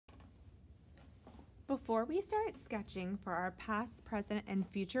Before we start sketching for our past, present, and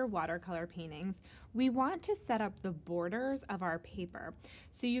future watercolor paintings, we want to set up the borders of our paper.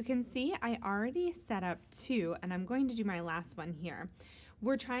 So you can see I already set up two, and I'm going to do my last one here.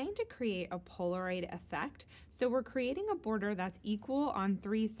 We're trying to create a Polaroid effect, so we're creating a border that's equal on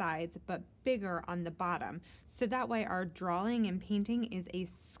three sides but bigger on the bottom. So that way our drawing and painting is a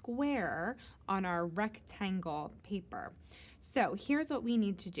square on our rectangle paper. So here's what we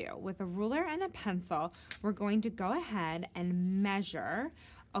need to do. With a ruler and a pencil, we're going to go ahead and measure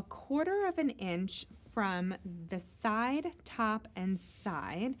 1/4 of an inch from the side, top, and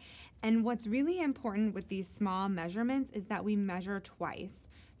side. And what's really important with these small measurements is that we measure twice.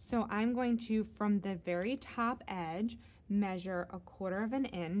 So I'm going to, from the very top edge, measure 1/4 of an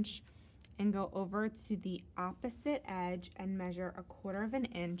inch and go over to the opposite edge and measure 1/4 of an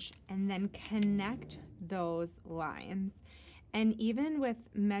inch and then connect those lines. And even with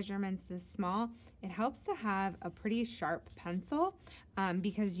measurements this small, it helps to have a pretty sharp pencil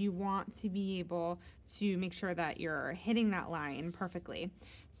because you want to be able to make sure that you're hitting that line perfectly.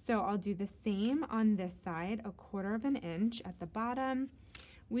 So I'll do the same on this side, 1/4 of an inch at the bottom.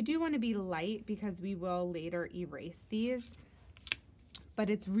 We do want to be light because we will later erase these, but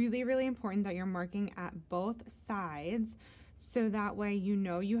it's really, really important that you're marking at both sides so that way you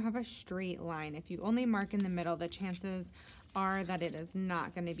know you have a straight line. If you only mark in the middle, the chances are that it is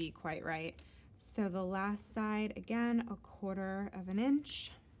not going to be quite right. So the last side, again, 1/4 of an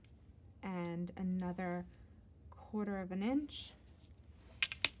inch and another 1/4 of an inch.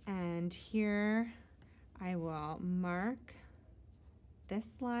 And here I will mark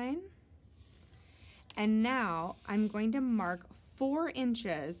this line. And now I'm going to mark 4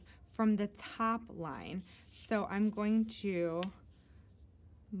 inches from the top line. So I'm going to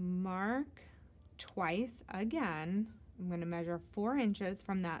mark twice again. I'm going to measure 4 inches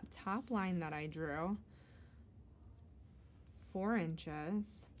from that top line that I drew. 4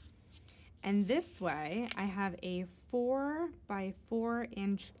 inches. And this way I have a 4 by 4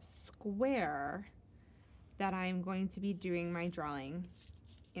 inch square that I'm going to be doing my drawing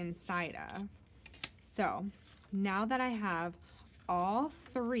inside of. So now that I have all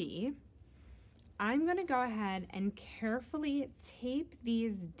 3, I'm going to go ahead and carefully tape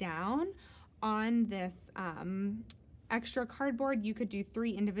these down on this extra cardboard. You could do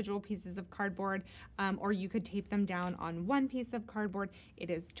 3 individual pieces of cardboard, or you could tape them down on 1 piece of cardboard. It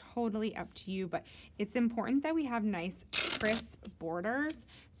is totally up to you, but it's important that we have nice crisp borders.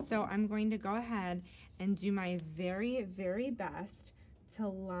 So I'm going to go ahead and do my very, very best to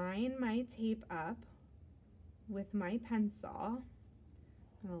line my tape up with my pencil.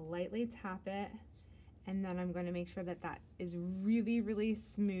 I'm going to lightly tap it, and then I'm going to make sure that that is really, really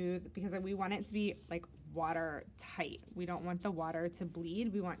smooth because we want it to be like watertight. We don't want the water to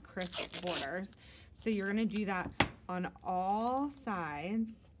bleed. We want crisp borders. So you're going to do that on all sides,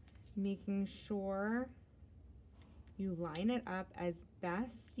 making sure you line it up as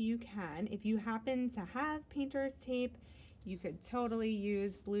best you can. If you happen to have painter's tape, you could totally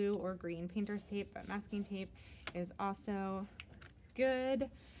use blue or green painter's tape, but masking tape is also good.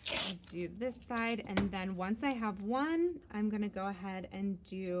 I'll do this side, and then once I have one, I'm going to go ahead and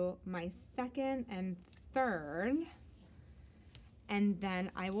do my second and third, and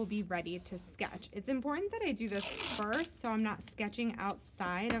then I will be ready to sketch. It's important that I do this first so I'm not sketching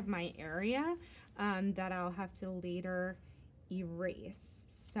outside of my area that I'll have to later erase.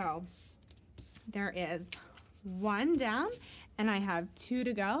 So there is 1 down, and I have 2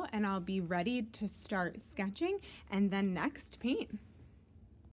 to go, and I'll be ready to start sketching and then next paint.